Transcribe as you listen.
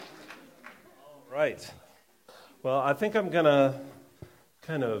Right. Well, I think I'm going to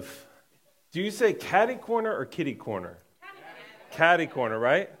do you say catty corner or kitty corner? Catty corner,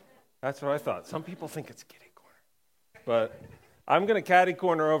 right? That's what I thought. Some people think it's kitty corner. But I'm going to catty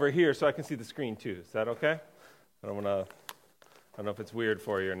corner over here so I can see the screen too. Is that okay? I don't know if it's weird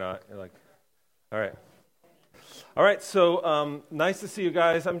for you or not. You're like, all right. All right, so nice to see you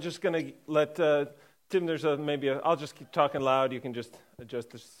guys. I'm just going to let Tim, I'll just keep talking loud. You can just adjust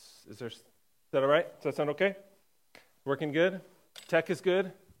this. Is that all right? Does that sound okay? Working good? Tech is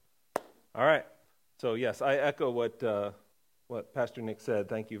good? All right. So yes, I echo what Pastor Nick said.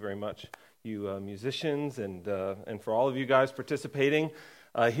 Thank you very much, you musicians, and for all of you guys participating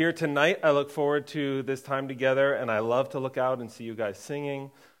here tonight. I look forward to this time together, and I love to look out and see you guys singing.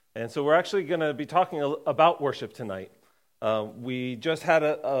 And so we're actually going to be talking about worship tonight. We just had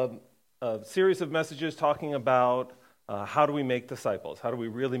a series of messages talking about how do we make disciples? How do we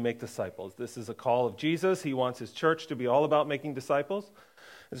really make disciples? This is a call of Jesus. He wants his church to be all about making disciples.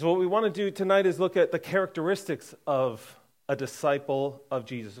 And so what we want to do tonight is look at the characteristics of a disciple of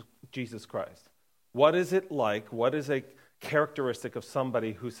Jesus Christ. What is it like? What is a characteristic of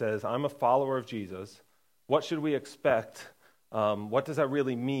somebody who says, I'm a follower of Jesus? What should we expect? What does that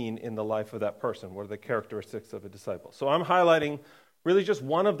really mean in the life of that person? What are the characteristics of a disciple? So I'm highlighting really just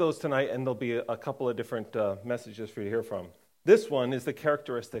one of those tonight, and there'll be a couple of different messages for you to hear from. This one is the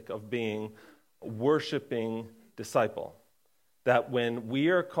characteristic of being a worshiping disciple. That when we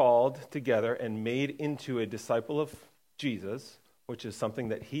are called together and made into a disciple of Jesus, which is something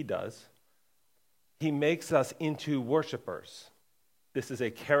that he does, he makes us into worshipers. This is a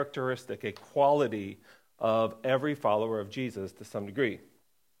characteristic, a quality of every follower of Jesus to some degree.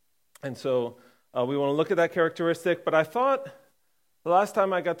 And so we want to look at that characteristic, but I thought the last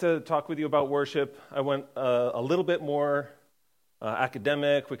time I got to talk with you about worship, I went a little bit more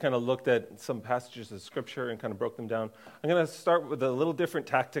academic. We kind of looked at some passages of Scripture and kind of broke them down. I'm going to start with a little different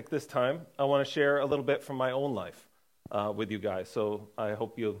tactic this time. I want to share a little bit from my own life with you guys. So I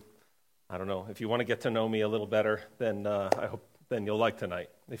hope I don't know, if you want to get to know me a little better, then I hope then you'll like tonight.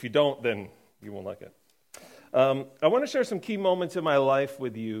 If you don't, then you won't like it. I want to share some key moments in my life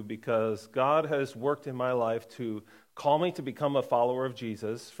with you because God has worked in my life to call me to become a follower of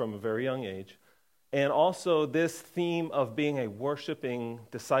Jesus from a very young age. And also this theme of being a worshiping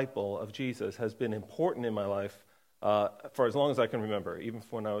disciple of Jesus has been important in my life for as long as I can remember, even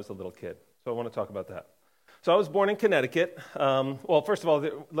when I was a little kid. So I want to talk about that. So I was born in Connecticut. Well, first of all,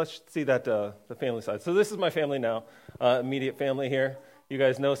 let's see that the family side. So this is my family now, immediate family here. You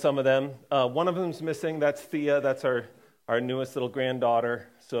guys know some of them. One of them's missing. That's Thea. That's our newest little granddaughter.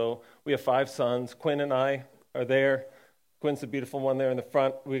 So we have 5 sons. Quinn and I are there. Quinn's the beautiful one there in the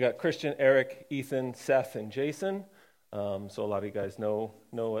front. We got Christian, Eric, Ethan, Seth, and Jason. So a lot of you guys know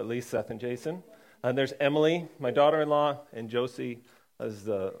at least Seth and Jason. And there's Emily, my daughter-in-law, and Josie is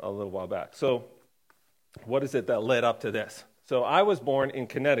a little while back. So what is it that led up to this? So I was born in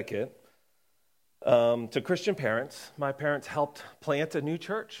Connecticut to Christian parents. My parents helped plant a new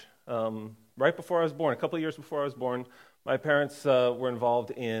church right before I was born. A couple of years before I was born, my parents were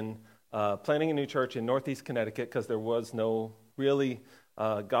involved in planting a new church in northeast Connecticut because there was no really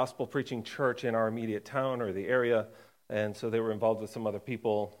gospel preaching church in our immediate town or the area, and so they were involved with some other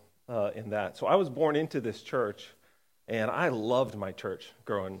people in that. So I was born into this church, and I loved my church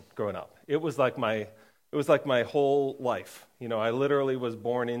growing up. It was like my whole life. You know, I literally was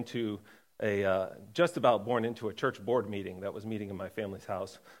born into just about born into a church board meeting that was meeting in my family's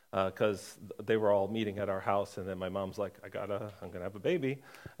house because they were all meeting at our house, and then my mom's like, I'm gonna have a baby,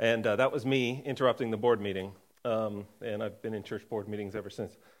 and that was me interrupting the board meeting, and I've been in church board meetings ever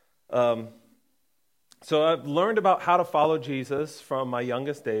since. So I've learned about how to follow Jesus from my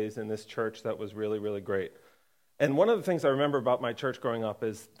youngest days in this church that was really, really great. And one of the things I remember about my church growing up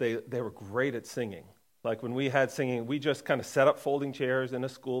is they were great at singing. Like when we had singing, we just kind of set up folding chairs in a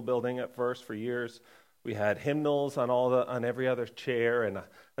school building at first for years. We had hymnals on every other chair, and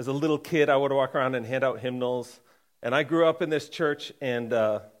as a little kid, I would walk around and hand out hymnals. And I grew up in this church, and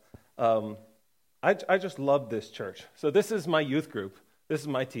I just loved this church. So this is my youth group. This is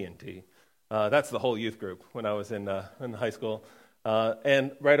my TNT. That's the whole youth group when I was in high school.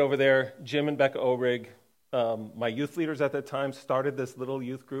 And right over there, Jim and Becca Obrig, my youth leaders at that time, started this little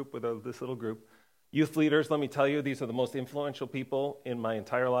youth group with this little group. Youth leaders, let me tell you, these are the most influential people in my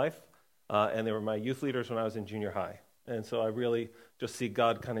entire life, and they were my youth leaders when I was in junior high. And so I really just see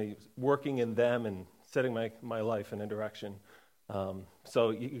God kind of working in them and setting my life in a direction. So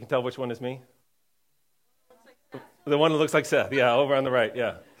you can tell which one is me? The one that looks like Seth, yeah, over on the right,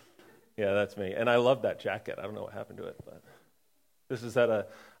 yeah. Yeah, that's me. And I love that jacket. I don't know what happened to it, but This was at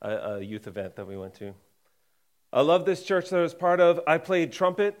a youth event that we went to. I love this church that I was part of. I played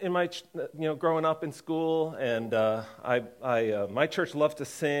trumpet in my, growing up in school, and my church loved to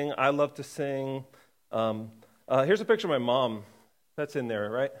sing. I love to sing. Here's a picture of my mom. That's in there,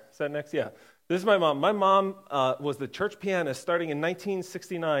 right? Is that next? Yeah. This is my mom. My mom was the church pianist starting in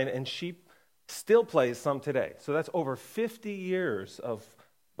 1969, and she still plays some today. So that's over 50 years of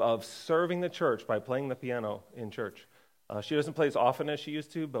serving the church by playing the piano in church. She doesn't play as often as she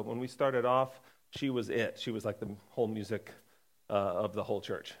used to, but when we started off, she was it. She was like the whole music of the whole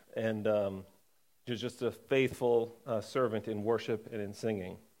church. And she was just a faithful servant in worship and in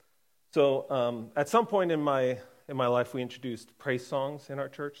singing. So at some point in my life, we introduced praise songs in our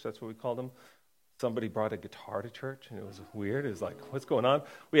church. That's what we called them. Somebody brought a guitar to church, and it was weird. It was like, what's going on?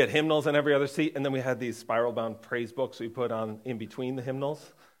 We had hymnals on every other seat, and then we had these spiral-bound praise books we put on in between the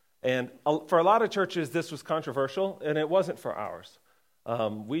hymnals. And for a lot of churches, this was controversial, and it wasn't for ours.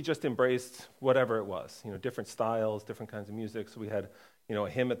 We just embraced whatever it was, different styles, different kinds of music. So we had, a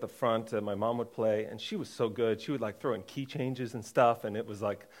hymn at the front that my mom would play, and she was so good. She would throw in key changes and stuff, and it was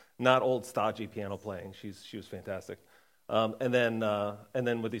not old stodgy piano playing. She was fantastic. And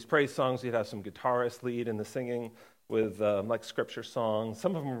then with these praise songs, you'd have some guitarist lead in the singing with scripture songs.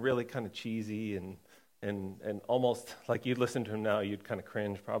 Some of them were really kind of cheesy and almost like you'd listen to them now, you'd kind of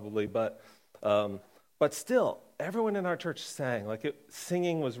cringe probably, but still, everyone in our church sang.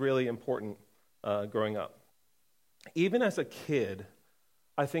 Singing was really important growing up. Even as a kid,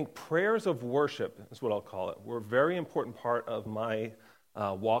 I think prayers of worship is what I'll call it, were a very important part of my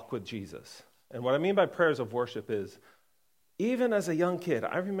walk with Jesus. And what I mean by prayers of worship is, even as a young kid,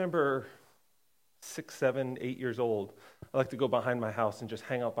 I remember 6, 7, 8 years old, I like to go behind my house and just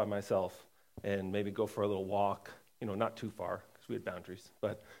hang out by myself and maybe go for a little walk, not too far because we had boundaries,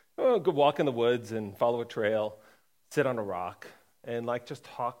 but go walk in the woods and follow a trail, sit on a rock, and just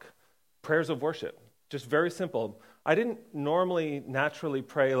talk prayers of worship. Just very simple. I didn't normally naturally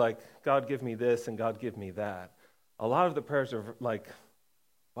pray God give me this and God give me that. A lot of the prayers are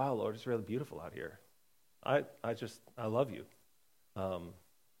wow, Lord, it's really beautiful out here. I love you.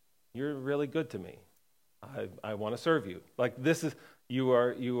 You're really good to me. I want to serve you. You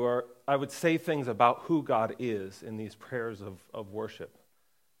are, I would say things about who God is in these prayers of worship.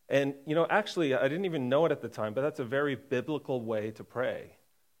 And, actually, I didn't even know it at the time, but that's a very biblical way to pray.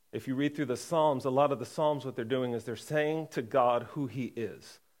 If you read through the Psalms, a lot of the Psalms, what they're doing is they're saying to God who he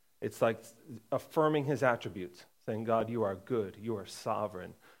is. It's like affirming his attributes, saying, God, you are good, you are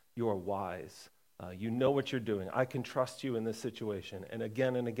sovereign, you are wise. You know what you're doing. I can trust you in this situation. And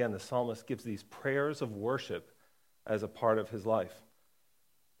again, the psalmist gives these prayers of worship as a part of his life.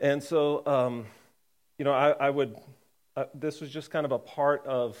 And so, this was just kind of a part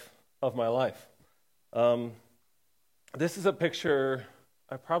of my life. This is a picture,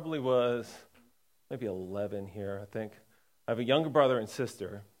 I probably was maybe 11 here, I think. I have a younger brother and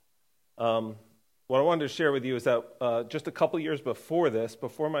sister. What I wanted to share with you is that just a couple years before this,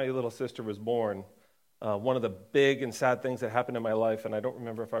 before my little sister was born, one of the big and sad things that happened in my life, and I don't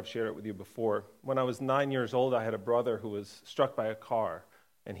remember if I've shared it with you before, when I was 9 years old, I had a brother who was struck by a car,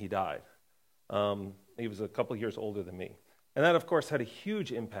 and he died. He was a couple years older than me. And that, of course, had a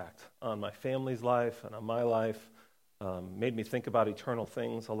huge impact on my family's life and on my life, made me think about eternal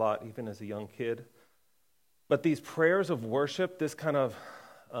things a lot, even as a young kid. But these prayers of worship, this kind of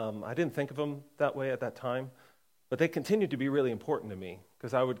I didn't think of them that way at that time, but they continued to be really important to me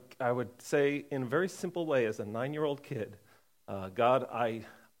because I would say in a very simple way as a 9-year-old kid, God, I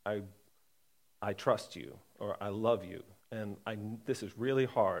trust you, or I love you, and this is really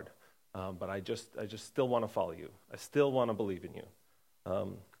hard, but I just still want to follow you. I still want to believe in you.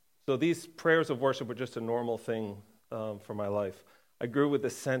 So these prayers of worship were just a normal thing for my life. I grew with the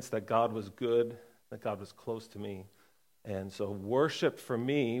sense that God was good, that God was close to me. And so worship for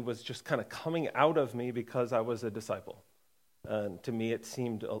me was just kind of coming out of me because I was a disciple. And to me, it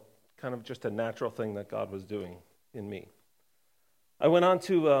seemed kind of just a natural thing that God was doing in me. I went on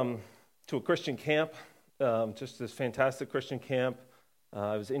to a Christian camp, just this fantastic Christian camp.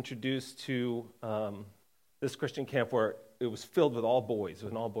 I was introduced to this Christian camp where it was filled with all boys. It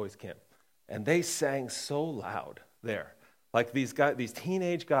was an all-boys camp. And they sang so loud there. Like these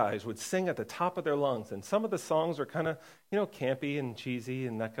teenage guys would sing at the top of their lungs, and some of the songs are kind of, campy and cheesy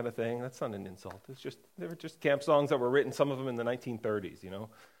and that kind of thing. That's not an insult. They were just camp songs that were written, some of them in the 1930s,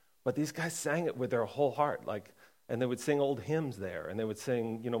 But these guys sang it with their whole heart, and they would sing old hymns there, and they would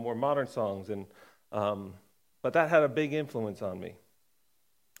sing, more modern songs, and but that had a big influence on me.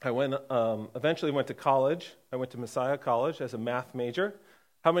 I eventually went to college. I went to Messiah College as a math major.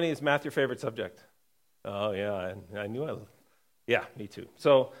 How many is math your favorite subject? Oh yeah, I knew I. Yeah, me too.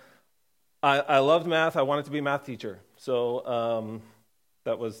 So I loved math. I wanted to be a math teacher. So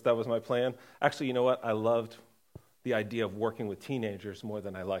that was my plan. Actually, you know what? I loved the idea of working with teenagers more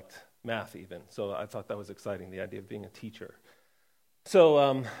than I liked math even. So I thought that was exciting, the idea of being a teacher. So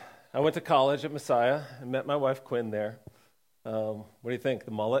I went to college at Messiah and met my wife Quinn there. What do you think?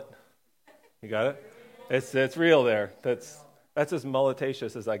 The mullet? You got it? It's real there. That's as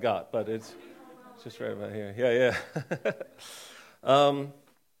mulletacious as I got, but it's just right about here. Yeah. So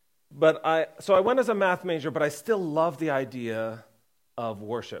I went as a math major, but I still love the idea of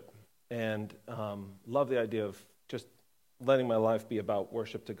worship and love the idea of just letting my life be about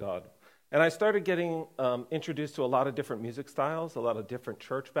worship to God. And I started getting introduced to a lot of different music styles, a lot of different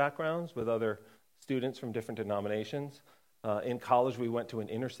church backgrounds with other students from different denominations. In college, we went to an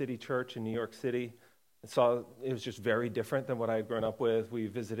inner city church in New York City. And saw it was just very different than what I had grown up with. We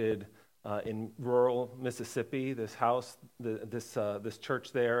visited in rural Mississippi, this house, this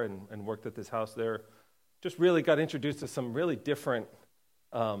church there, and worked at this house there. Just really got introduced to some really different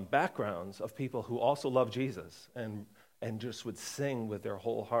backgrounds of people who also love Jesus and just would sing with their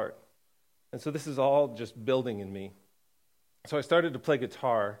whole heart. And so this is all just building in me. So I started to play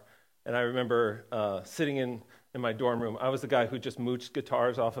guitar, and I remember sitting in my dorm room. I was the guy who just mooched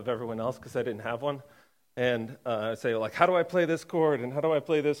guitars off of everyone else because I didn't have one. And I'd say, like, how do I play this chord? And how do I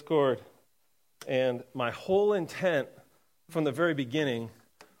play this chord? And my whole intent from the very beginning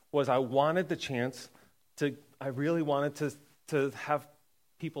was I wanted the chance I really wanted to have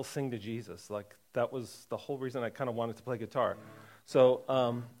people sing to Jesus. Like, that was the whole reason I kind of wanted to play guitar. So,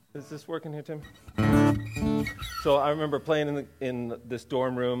 is this working here, Tim? So I remember playing in this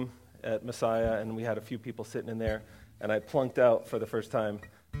dorm room at Messiah, and we had a few people sitting in there, and I plunked out for the first time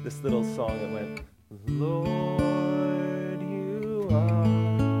this little song that went, Lord, you are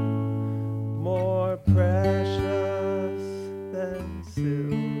more precious than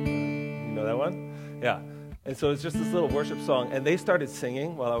silver. You know that one? Yeah. And so it's just this little worship song, and they started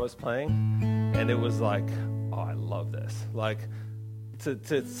singing while I was playing, and it was like, oh, I love this. Like,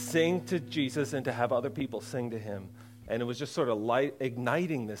 to sing to Jesus and to have other people sing to him. And it was just sort of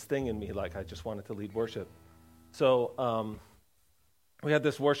igniting this thing in me, like I just wanted to lead worship. So we had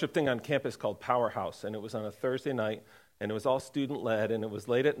this worship thing on campus called Powerhouse, and it was on a Thursday night, and it was all student-led, and it was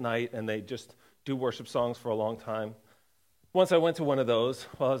late at night, and they just do worship songs for a long time. Once I went to one of those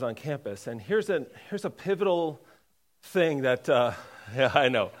while I was on campus, and here's a pivotal thing that, yeah, I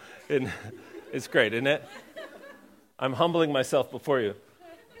know. It's great, isn't it? I'm humbling myself before you.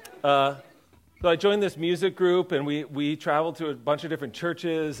 So I joined this music group, and we traveled to a bunch of different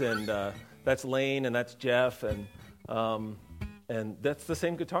churches, and that's Lane, and that's Jeff, and that's the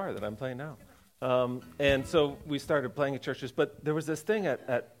same guitar that I'm playing now. And so we started playing at churches, but there was this thing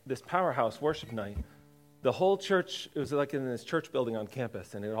at this Powerhouse worship night. The whole church, it was like in this church building on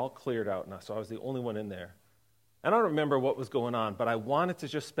campus, and it all cleared out, and so I was the only one in there. And I don't remember what was going on, but I wanted to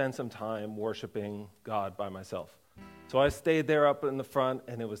just spend some time worshiping God by myself. So I stayed there up in the front,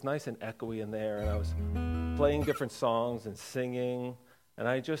 and it was nice and echoey in there, and I was playing different songs and singing, and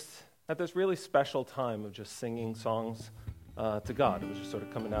I just had this really special time of just singing songs to God. It was just sort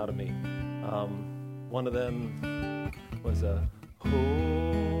of coming out of me. One of them was a holy,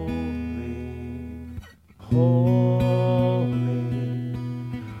 holy,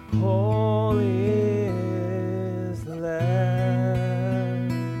 holy is the Lamb.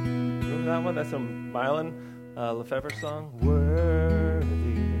 Remember that one? That's a Mylon Lefebvre song. Worthy,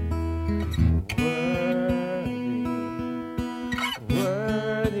 worthy,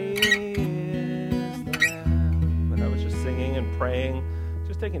 worthy is the Lamb. And I was just singing and praying,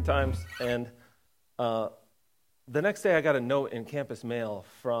 just taking time. And the next day I got a note in campus mail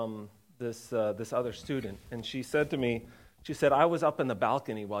from this other student, and she said to me, she said, I was up in the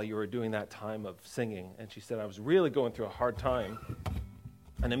balcony while you were doing that time of singing, and she said, I was really going through a hard time,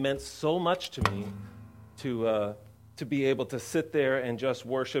 and it meant so much to me to be able to sit there and just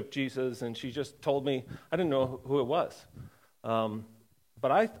worship Jesus. And she just told me, I didn't know who it was.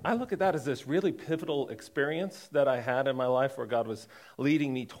 But I look at that as this really pivotal experience that I had in my life where God was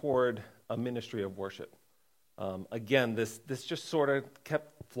leading me toward a ministry of worship. Again, this just sort of kept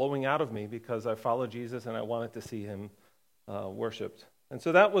flowing out of me because I followed Jesus and I wanted to see him worshipped. And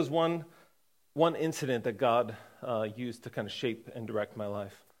so that was one incident that God used to kind of shape and direct my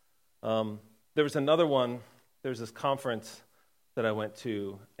life. There was another one. There was this conference that I went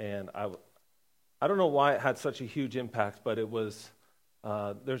to, and I don't know why it had such a huge impact, but it was,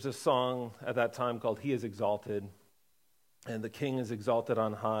 there's a song at that time called He is Exalted, and the King is exalted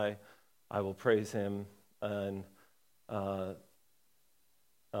on high. I will praise him. And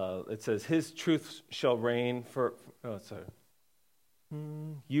it says, his truth shall reign for,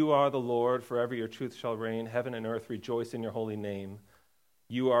 You are the Lord, forever your truth shall reign. Heaven and earth rejoice in your holy name.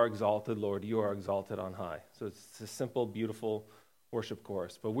 You are exalted, Lord. You are exalted on high. So it's a simple, beautiful worship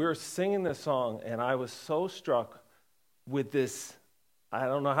chorus. But we were singing this song, and I was so struck with this, I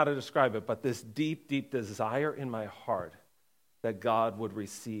don't know how to describe it, but this deep, deep desire in my heart that God would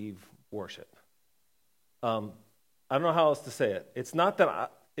receive worship. I don't know how else to say it.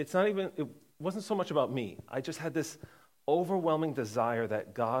 It wasn't so much about me. I just had this overwhelming desire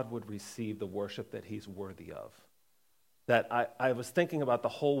that God would receive the worship that he's worthy of. That I was thinking about the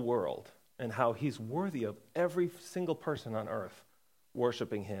whole world and how he's worthy of every single person on earth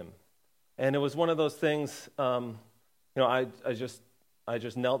worshiping him. And it was one of those things, I just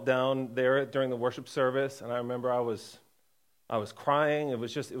knelt down there during the worship service, and I remember I was crying. It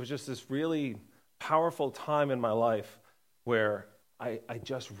was just this really powerful time in my life where I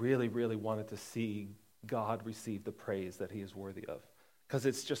just really, really wanted to see God receive the praise that he is worthy of. Because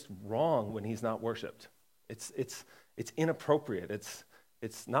it's just wrong when he's not worshiped. It's inappropriate.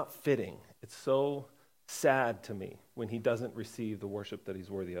 It's not fitting. It's so sad to me when he doesn't receive the worship that he's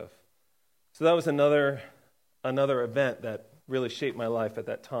worthy of. So that was another event that really shaped my life at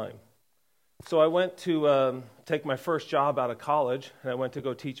that time. So I went to take my first job out of college, and I went to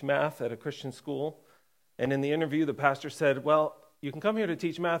go teach math at a Christian school. And in the interview, the pastor said, well, you can come here to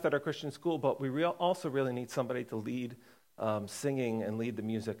teach math at our Christian school, but we also really need somebody to lead singing and lead the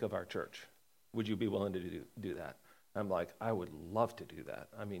music of our church. Would you be willing to do that? I'm like, I would love to do that.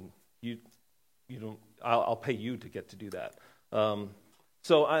 I mean, you don't. I'll pay you to get to do that.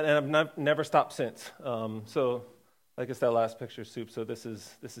 So I've never stopped since. So I guess that last picture is soup. So this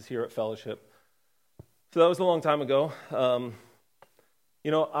is here at Fellowship. So that was a long time ago.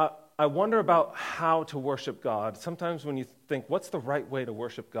 I wonder about how to worship God. Sometimes when you think, what's the right way to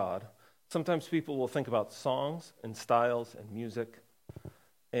worship God? Sometimes people will think about songs and styles and music.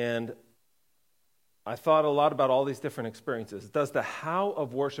 And I thought a lot about all these different experiences. Does the how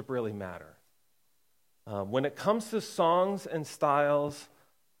of worship really matter? When it comes to songs and styles,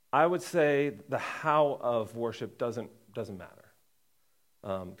 I would say the how of worship doesn't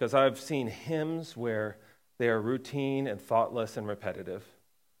matter. Because I've seen hymns where they are routine and thoughtless and repetitive.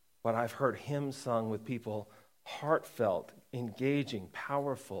 But I've heard hymns sung with people heartfelt, engaging,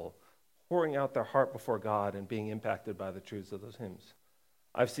 powerful, pouring out their heart before God and being impacted by the truths of those hymns.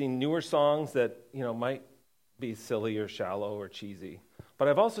 I've seen newer songs that, might be silly or shallow or cheesy. But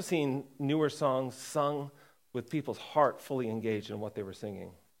I've also seen newer songs sung with people's heart fully engaged in what they were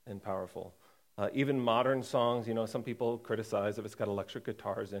singing and powerful. Even modern songs, some people criticize if it's got electric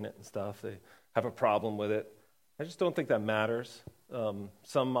guitars in it and stuff. They have a problem with it. I just don't think that matters.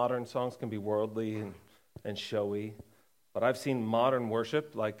 Some modern songs can be worldly and showy. But I've seen modern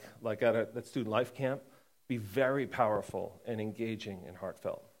worship, like at student life camp, be very powerful and engaging and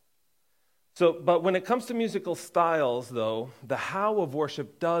heartfelt. But when it comes to musical styles, though, the how of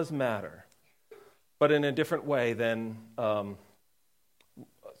worship does matter, but in a different way than. When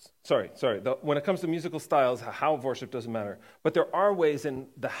it comes to musical styles, the how of worship doesn't matter, but there are ways in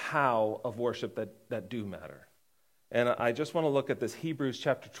the how of worship that do matter. And I just want to look at this Hebrews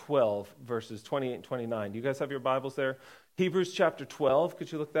chapter 12, verses 28 and 29. Do you guys have your Bibles there? Hebrews chapter 12,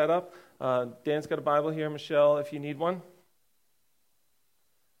 could you look that up? Dan's got a Bible here, Michelle, if you need one.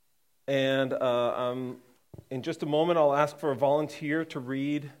 And in just a moment, I'll ask for a volunteer to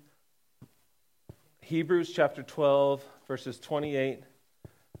read Hebrews chapter 12, verses 28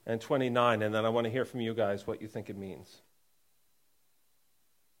 and 29. And then I want to hear from you guys what you think it means.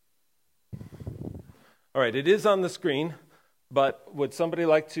 All right, it is on the screen, but would somebody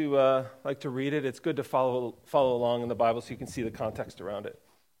like to read it? It's good to follow along in the Bible so you can see the context around it.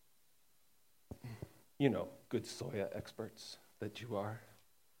 Good Soya experts that you are.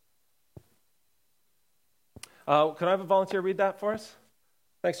 Can I have a volunteer read that for us?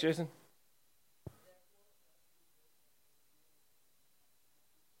 Thanks, Jason.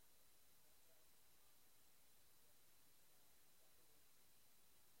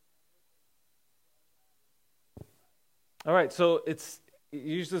 All right, so it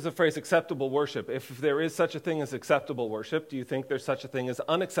uses the phrase acceptable worship. If there is such a thing as acceptable worship, do you think there's such a thing as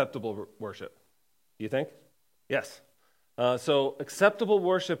unacceptable worship? Do you think? Yes. So acceptable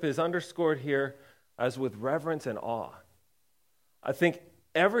worship is underscored here as with reverence and awe. I think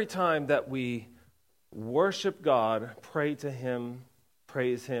every time that we worship God, pray to him,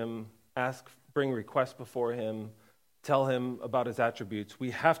 praise him, bring requests before him, tell him about his attributes, we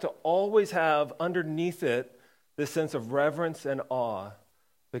have to always have underneath it this sense of reverence and awe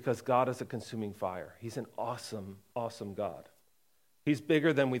because God is a consuming fire. He's an awesome, awesome God. He's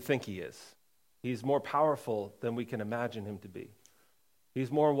bigger than we think he is. He's more powerful than we can imagine him to be.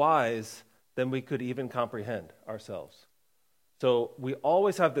 He's more wise than we could even comprehend ourselves. So we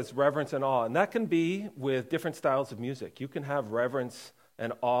always have this reverence and awe, and that can be with different styles of music. You can have reverence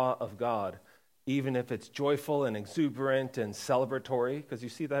and awe of God, even if it's joyful and exuberant and celebratory, because you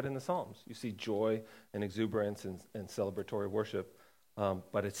see that in the Psalms. You see joy and exuberance and celebratory worship,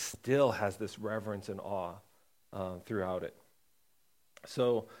 but it still has this reverence and awe throughout it.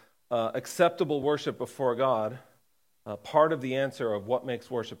 So acceptable worship before God, part of the answer of what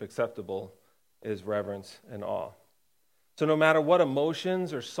makes worship acceptable is reverence and awe. So no matter what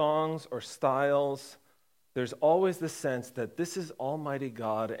emotions or songs or styles, there's always the sense that this is Almighty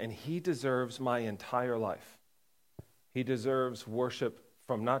God and He deserves my entire life. He deserves worship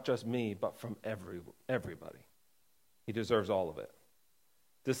from not just me, but from everybody. He deserves all of it.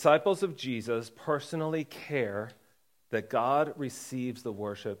 Disciples of Jesus personally care that God receives the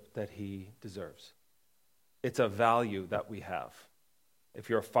worship that He deserves. It's a value that we have. If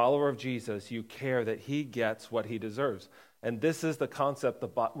you're a follower of Jesus, you care that He gets what He deserves. And this is the concept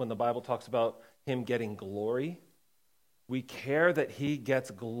when the Bible talks about Him getting glory. We care that He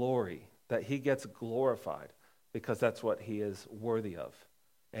gets glory, that He gets glorified, because that's what He is worthy of.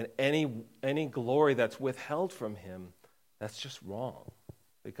 And any glory that's withheld from Him, that's just wrong,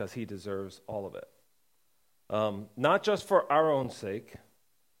 because He deserves all of it. Not just for our own sake,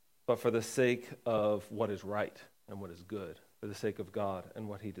 but for the sake of what is right and what is good, for the sake of God and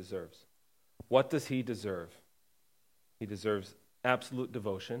what He deserves. What does He deserve? He deserves absolute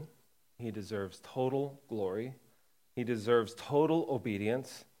devotion. He deserves total glory. He deserves total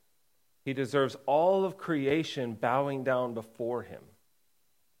obedience. He deserves all of creation bowing down before Him.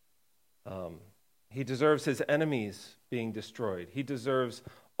 He deserves His enemies being destroyed. He deserves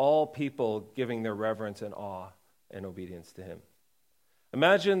all people giving their reverence and awe and obedience to Him.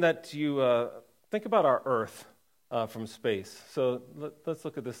 Imagine that you think about our Earth from space. So let's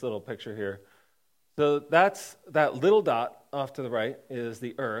look at this little picture here. So that little dot off to the right is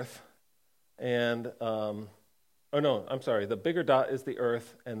the Earth, and the bigger dot is the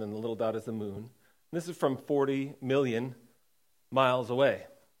Earth, and then the little dot is the moon. This is from 40 million miles away.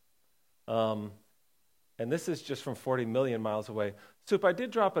 And this is just from 40 million miles away. Soup, I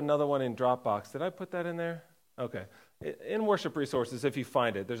did drop another one in Dropbox. Did I put that in there? Okay. In Worship Resources, if you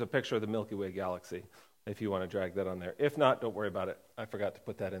find it, there's a picture of the Milky Way galaxy, if you want to drag that on there. If not, don't worry about it. I forgot to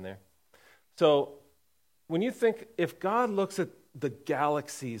put that in there. So when you think, if God looks at the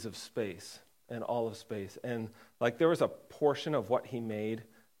galaxies of space and all of space, and like there was a portion of what He made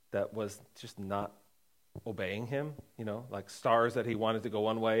that was just not obeying Him, like stars that He wanted to go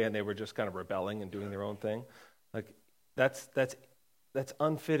one way and they were just kind of rebelling and doing their own thing, like that's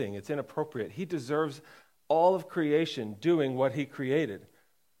unfitting. It's inappropriate. He deserves all of creation doing what He created.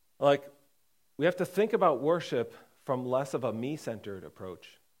 Like, we have to think about worship from less of a me-centered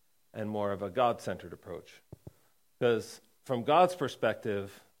approach and more of a God-centered approach. Because from God's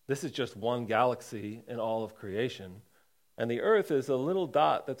perspective, this is just one galaxy in all of creation, and the Earth is a little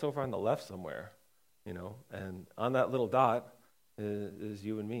dot that's over on the left somewhere, and on that little dot is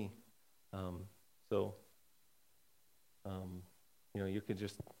you and me. You could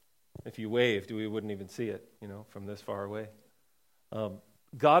just, if you waved, we wouldn't even see it, from this far away.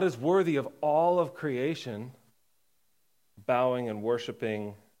 God is worthy of all of creation bowing and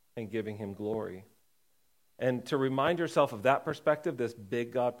worshiping and giving Him glory. And to remind yourself of that perspective, this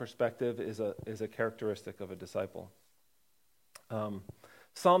big God perspective, is a characteristic of a disciple.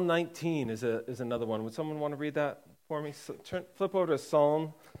 Psalm 19 is another one. Would someone want to read that for me? So flip over to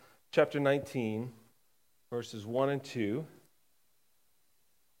Psalm chapter 19, verses 1 and 2.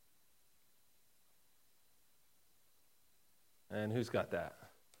 And who's got that?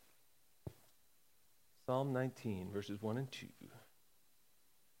 Psalm 19, verses 1 and 2.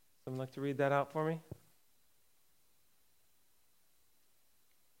 Someone like to read that out for me?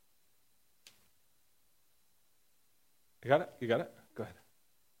 You got it? You got it? Go ahead.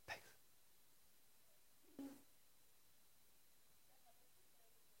 Thanks.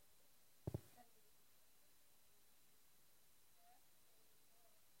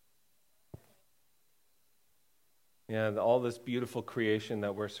 Yeah, all this beautiful creation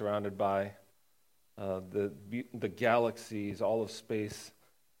that we're surrounded by, the galaxies, all of space,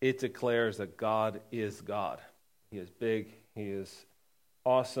 it declares that God is God. He is big, He is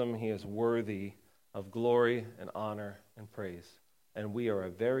awesome, He is worthy of glory and honor and praise. And we are a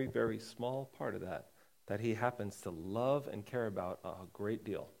very, very small part of that He happens to love and care about a great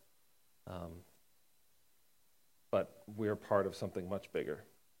deal. But we're part of something much bigger.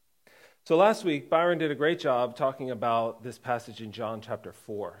 So last week, Byron did a great job talking about this passage in John chapter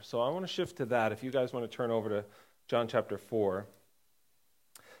 4. So I want to shift to that. If you guys want to turn over to John chapter 4.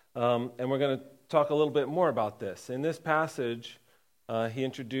 And we're going to talk a little bit more about this. In this passage, he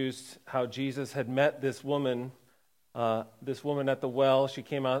introduced how Jesus had met this woman at the well. She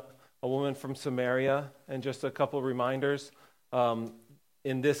came out, a woman from Samaria, and just a couple reminders.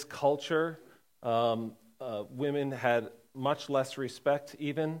 In this culture, women had much less respect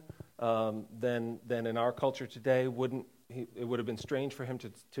even than in our culture today. It would have been strange for him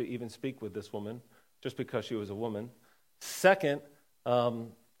to even speak with this woman just because she was a woman. Second,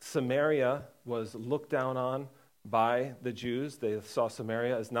 Samaria was looked down on by the Jews. They saw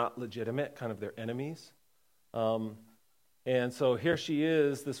Samaria as not legitimate, kind of their enemies. And so here she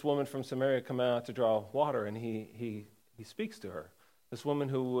is, this woman from Samaria coming out to draw water, and he speaks to her. This woman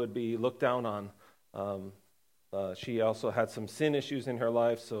who would be looked down on. She also had some sin issues in her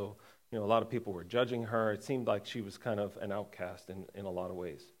life, so a lot of people were judging her. It seemed like she was kind of an outcast in a lot of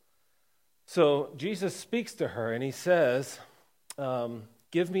ways. So Jesus speaks to her, and he says,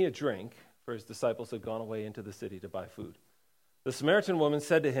 "Give me a drink," for his disciples had gone away into the city to buy food. The Samaritan woman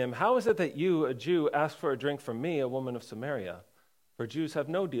said to him, "How is it that you, a Jew, ask for a drink from me, a woman of Samaria? For Jews have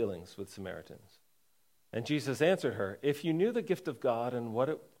no dealings with Samaritans." And Jesus answered her, "If you knew the gift of God and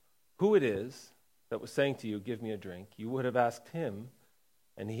who it is that was saying to you, 'Give me a drink,' you would have asked him,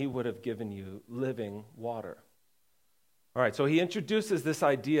 and he would have given you living water." All right, so he introduces this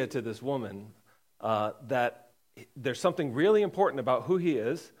idea to this woman that there's something really important about who he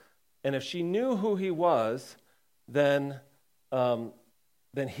is, and if she knew who he was, then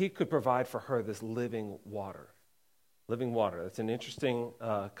he could provide for her this living water. Living water. That's an interesting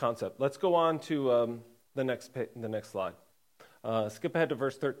concept. Let's go on to the next slide. Skip ahead to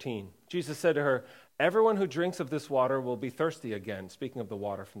verse 13. Jesus said to her, "Everyone who drinks of this water will be thirsty again," speaking of the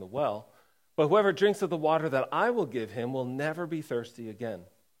water from the well. "But whoever drinks of the water that I will give him will never be thirsty again.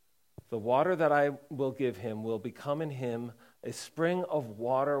 The water that I will give him will become in him a spring of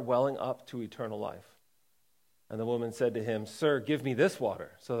water welling up to eternal life." And the woman said to him, "Sir, give me this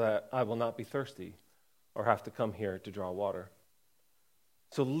water so that I will not be thirsty or have to come here to draw water."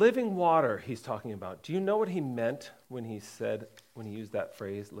 So living water he's talking about. Do you know what he meant when he used that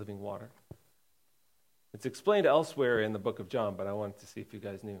phrase, living water? It's explained elsewhere in the book of John, but I wanted to see if you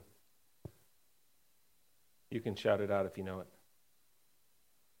guys knew. You can shout it out if you know it.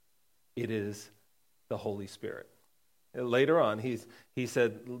 It is the Holy Spirit. Later on, he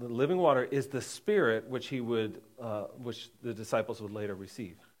said living water is the Spirit which the disciples would later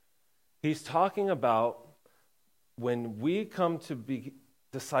receive. He's talking about when we come to be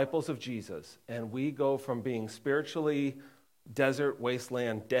disciples of Jesus and we go from being spiritually desert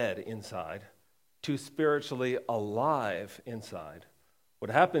wasteland dead inside to spiritually alive inside.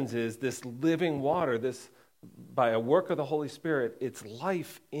 What happens is this living water, by a work of the Holy Spirit, it's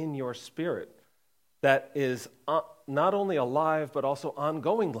life in your spirit that is not only alive, but also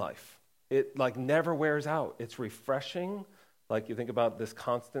ongoing life. It never wears out. It's refreshing. Like you think about this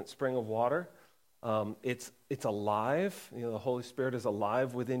constant spring of water. It's alive. The Holy Spirit is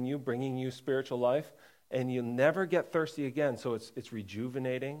alive within you, bringing you spiritual life. And you'll never get thirsty again. So it's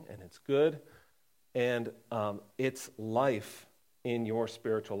rejuvenating and it's good. And it's life in your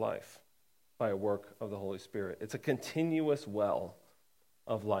spiritual life by a work of the Holy Spirit. It's a continuous well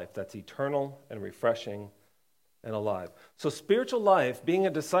of life that's eternal and refreshing and alive. So spiritual life, being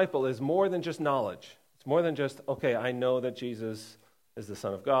a disciple, is more than just knowledge. It's more than just, okay, I know that Jesus is the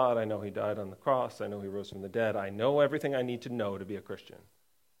Son of God. I know he died on the cross. I know he rose from the dead. I know everything I need to know to be a Christian.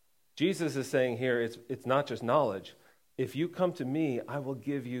 Jesus is saying here, it's not just knowledge. If you come to me, I will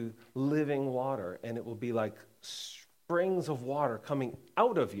give you living water, and it will be like springs of water coming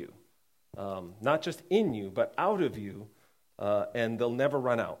out of you. Not just in you, but out of you. And they'll never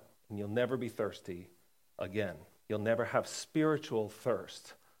run out, and you'll never be thirsty again. You'll never have spiritual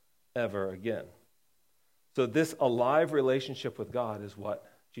thirst ever again. So this alive relationship with God is what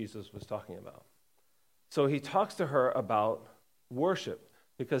Jesus was talking about. So he talks to her about worship,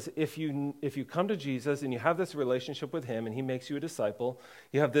 because if you come to Jesus and you have this relationship with him and he makes you a disciple,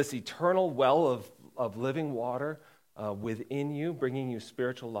 you have this eternal well of living water within you, bringing you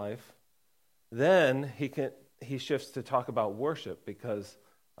spiritual life, then he shifts to talk about worship, because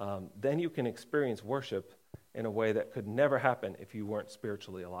then you can experience worship in a way that could never happen if you weren't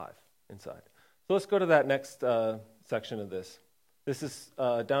spiritually alive inside. So let's go to that next section of this. This is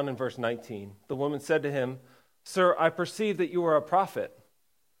down in verse 19. The woman said to him, "Sir, I perceive that you are a prophet.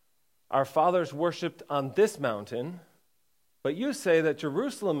 Our fathers worshipped on this mountain, but you say that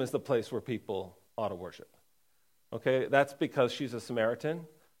Jerusalem is the place where people ought to worship." Okay, that's because she's a Samaritan.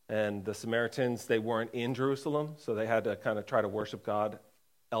 And the Samaritans, they weren't in Jerusalem, so they had to kind of try to worship God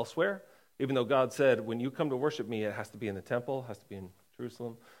elsewhere. Even though God said, when you come to worship me, it has to be in the temple, it has to be in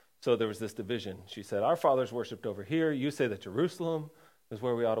Jerusalem. So there was this division. She said, our fathers worshipped over here. You say that Jerusalem is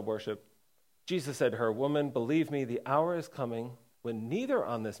where we ought to worship. Jesus said to her, woman, believe me, the hour is coming when neither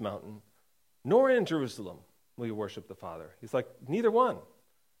on this mountain nor in Jerusalem will you worship the Father. He's like, neither one.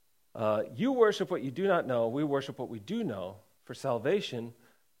 You worship what you do not know. We worship what we do know. For salvation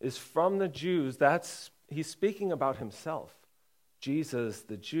is from the Jews. He's speaking about himself. Jesus,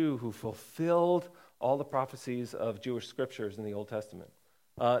 the Jew who fulfilled all the prophecies of Jewish scriptures in the Old Testament.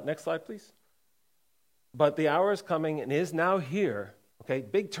 Next slide, please. But the hour is coming and is now here. Okay,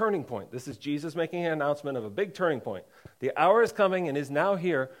 big turning point. This is Jesus making an announcement of a big turning point. The hour is coming and is now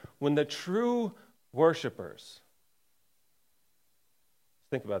here when the true worshipers,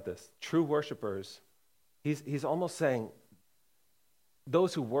 think about this, true worshipers, he's almost saying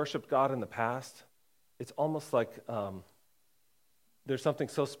those who worshiped God in the past, it's almost like there's something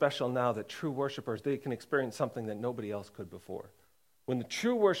so special now that true worshipers, they can experience something that nobody else could before. When the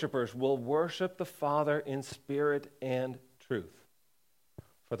true worshipers will worship the Father in spirit and truth.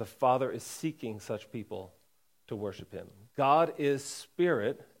 For the Father is seeking such people to worship him. God is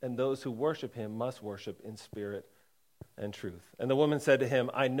spirit, and those who worship him must worship in spirit and truth. And the woman said to him,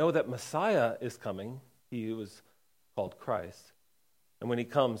 I know that Messiah is coming, he who is called Christ. And when he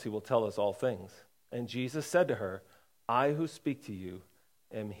comes, he will tell us all things. And Jesus said to her, I who speak to you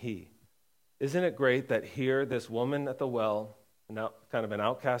am he. Isn't it great that here, this woman at the well, now kind of an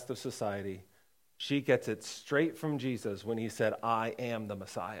outcast of society, she gets it straight from Jesus when he said, I am the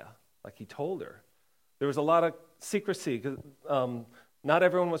Messiah, like he told her. There was a lot of secrecy, because not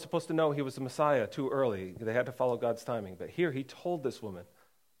everyone was supposed to know he was the Messiah too early. They had to follow God's timing. But here he told this woman,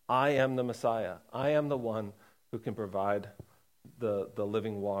 I am the Messiah. I am the one who can provide the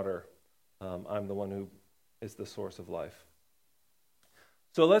living water. I'm the one who is the source of life.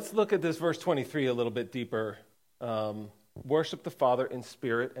 So let's look at this verse 23 a little bit deeper. Worship the Father in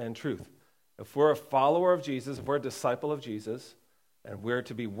spirit and truth. If we're a follower of Jesus, if we're a disciple of Jesus, and we're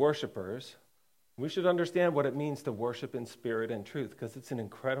to be worshipers, we should understand what it means to worship in spirit and truth, because it's an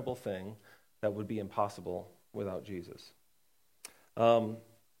incredible thing that would be impossible without Jesus.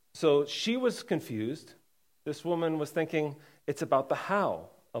 So she was confused. This woman was thinking it's about the how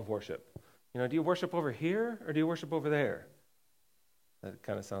of worship. Do you worship over here or do you worship over there? That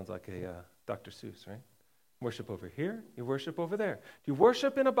kind of sounds like a Dr. Seuss, right? Worship over here, you worship over there. Do you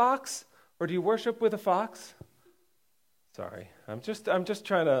worship in a box or do you worship with a fox? Sorry, I'm just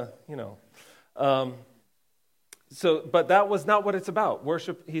trying to, but that was not what it's about.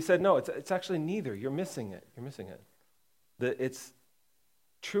 Worship, he said, no, it's actually neither. You're missing it. It's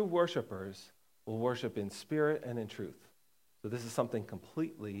true worshipers will worship in spirit and in truth. So this is something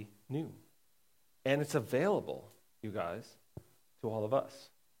completely new. And it's available, you guys, to all of us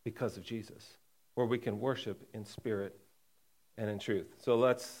because of Jesus, where we can worship in spirit and in truth. So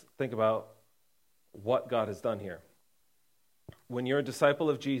let's think about what God has done here. When you're a disciple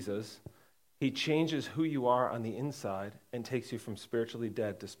of Jesus, he changes who you are on the inside and takes you from spiritually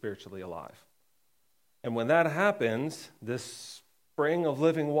dead to spiritually alive. And when that happens, this spring of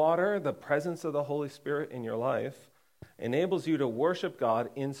living water, the presence of the Holy Spirit in your life, enables you to worship God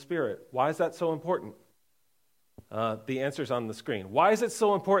in spirit. Why is that so important? The answer's on the screen. Why is it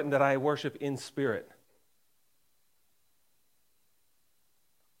so important that I worship in spirit?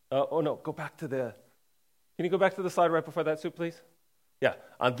 Go back to can you go back to the slide right before that, Sue, please? Yeah,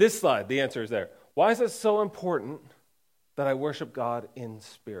 on this slide, the answer is there. Why is it so important that I worship God in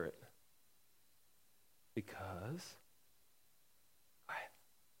spirit? Because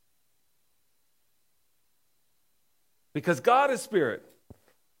God is spirit.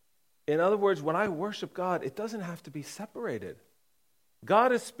 In other words, when I worship God, it doesn't have to be separated.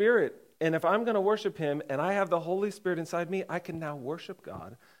 God is spirit, and if I'm going to worship him and I have the Holy Spirit inside me, I can now worship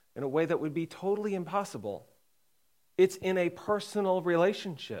God in a way that would be totally impossible. It's in a personal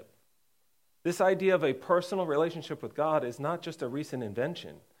relationship. This idea of a personal relationship with God is not just a recent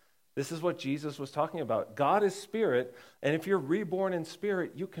invention. This is what Jesus was talking about. God is spirit, and if you're reborn in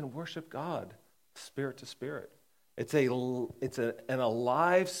spirit, you can worship God, spirit to spirit. It's an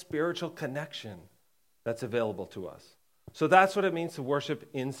alive spiritual connection that's available to us. So that's what it means to worship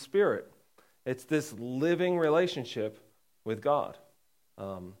in spirit. It's this living relationship with God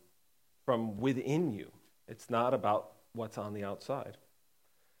from within you. It's not about what's on the outside.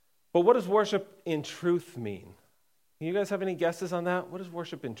 But what does worship in truth mean? You guys have any guesses on that? What does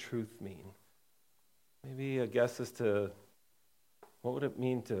worship in truth mean? Maybe a guess as to what would it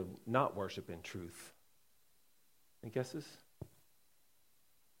mean to not worship in truth? Any guesses?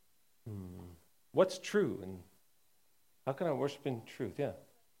 What's true and how can I worship in truth? Yeah.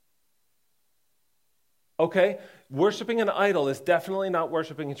 Okay, worshiping an idol is definitely not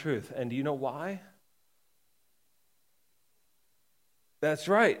worshiping in truth. And do you know why? That's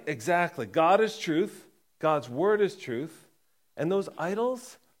right, exactly. God is truth. God's word is truth. And those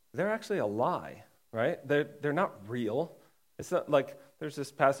idols, they're actually a lie, right? They're not real. It's not like there's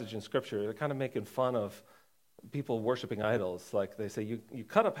this passage in Scripture. They're kind of making fun of people worshiping idols. Like they say, you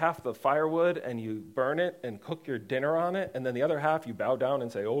cut up half the firewood and you burn it and cook your dinner on it, and then the other half you bow down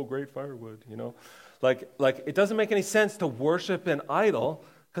and say, oh, great firewood, you know? Like it doesn't make any sense to worship an idol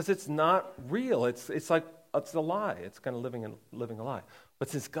because it's not real. It's a lie. It's kind of living a lie. But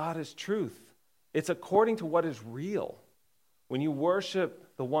since God is truth, it's according to what is real. When you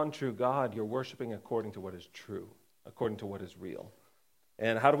worship the one true God, you're worshiping according to what is true, according to what is real.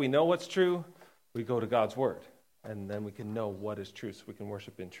 And how do we know what's true? We go to God's word, and then we can know what is true, so we can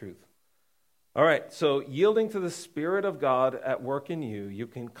worship in truth. All right, so yielding to the Spirit of God at work in you, you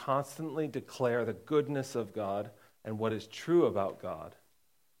can constantly declare the goodness of God and what is true about God.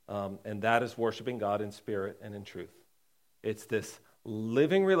 And that is worshiping God in spirit and in truth. It's this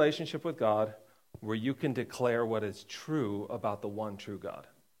living relationship with God where you can declare what is true about the one true God.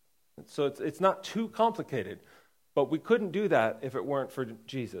 So it's not too complicated, but we couldn't do that if it weren't for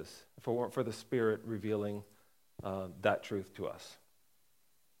Jesus, if it weren't for the Spirit revealing that truth to us.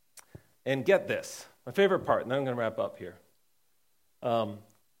 And get this, my favorite part, and then I'm going to wrap up here.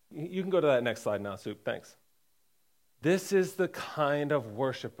 You can go to that next slide now, Soup. Thanks. This is the kind of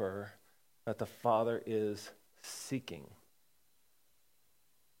worshiper that the Father is seeking.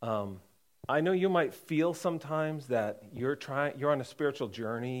 I know you might feel sometimes that you're on a spiritual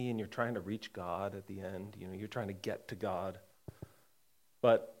journey and you're trying to reach God at the end. You know, you're trying to get to God.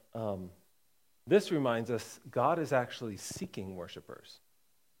 But this reminds us God is actually seeking worshipers.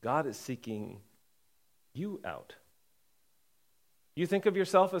 God is seeking you out. You think of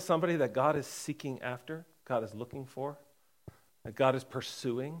yourself as somebody that God is seeking after, God is looking for, that God is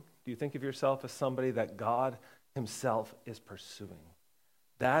pursuing? Do you think of yourself as somebody that God himself is pursuing?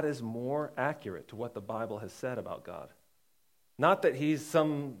 That is more accurate to what the Bible has said about God. Not that he's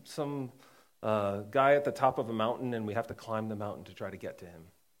some guy at the top of a mountain and we have to climb the mountain to try to get to him.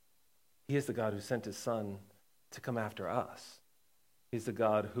 He is the God who sent his Son to come after us. He's the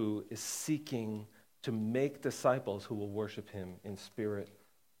God who is seeking to make disciples who will worship him in spirit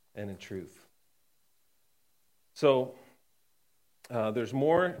and in truth. So there's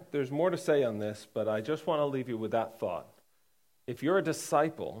more to say on this, but I just want to leave you with that thought. If you're a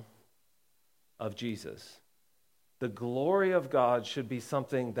disciple of Jesus, the glory of God should be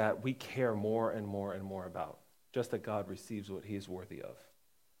something that we care more and more and more about, just that God receives what he is worthy of.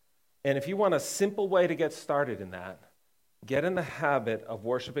 And if you want a simple way to get started in that, get in the habit of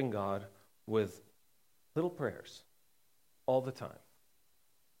worshiping God with little prayers all the time.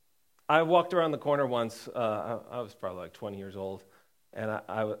 I walked around the corner once. I was probably like 20 years old, and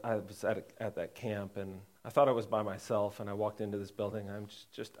I was at that camp, and I thought I was by myself, and I walked into this building. I'm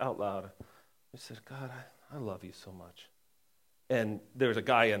just out loud. I said, God, I love you so much. And there was a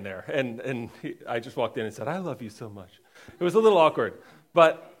guy in there, and I just walked in and said, I love you so much. It was a little awkward,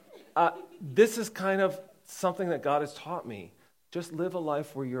 but this is kind of something that God has taught me. Just live a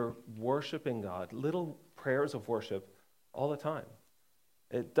life where you're worshiping God, little prayers of worship all the time.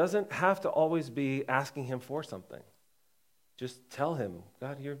 It doesn't have to always be asking him for something. Just tell him,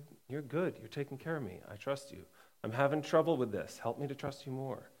 God, you're good. You're taking care of me. I trust you. I'm having trouble with this. Help me to trust you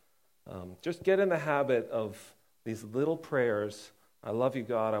more. Just get in the habit of these little prayers. I love you,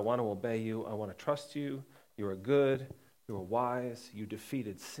 God. I want to obey you. I want to trust you. You are good. You are wise. You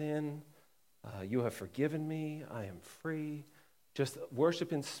defeated sin. You have forgiven me. I am free. Just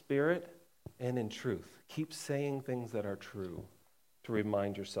worship in spirit and in truth. Keep saying things that are true to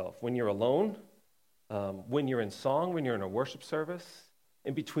remind yourself. When you're alone, when you're in song, when you're in a worship service,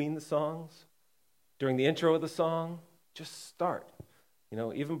 in between the songs, during the intro of the song, just start. You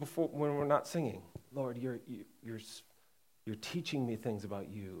know, even before when we're not singing, Lord, you're teaching me things about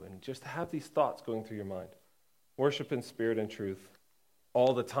you, and just have these thoughts going through your mind. Worship in spirit and truth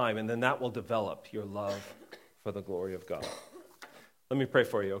all the time, and then that will develop your love for the glory of God. Let me pray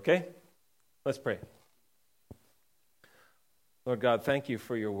for you, okay? Let's pray. Lord God, thank you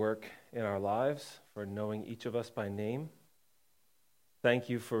for your work in our lives, for knowing each of us by name. Thank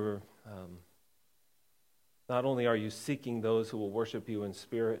you for not only are you seeking those who will worship you in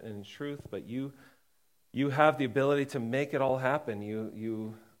spirit and in truth, but you have the ability to make it all happen.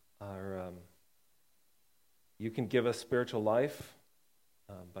 You can give us spiritual life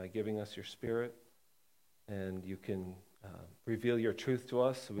by giving us your spirit, and you can reveal your truth to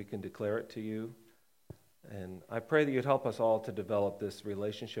us so we can declare it to you. And I pray that you'd help us all to develop this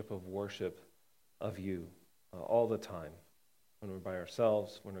relationship of worship of you all the time, when we're by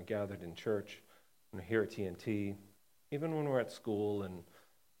ourselves, when we're gathered in church, when we're here at TNT, even when we're at school and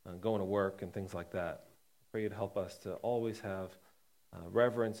going to work and things like that. I pray you'd help us to always have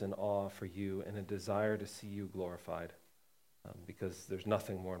reverence and awe for you and a desire to see you glorified, because there's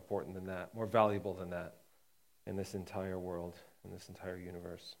nothing more important than that, more valuable than that in this entire world, in this entire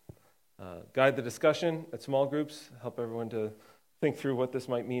universe. Guide the discussion at small groups, help everyone to think through what this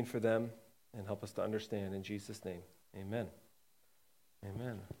might mean for them, and help us to understand. In Jesus' name, amen.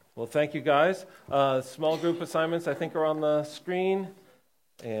 Amen. Well, thank you, guys. Small group assignments, I think, are on the screen,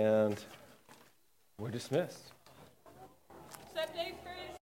 and we're dismissed.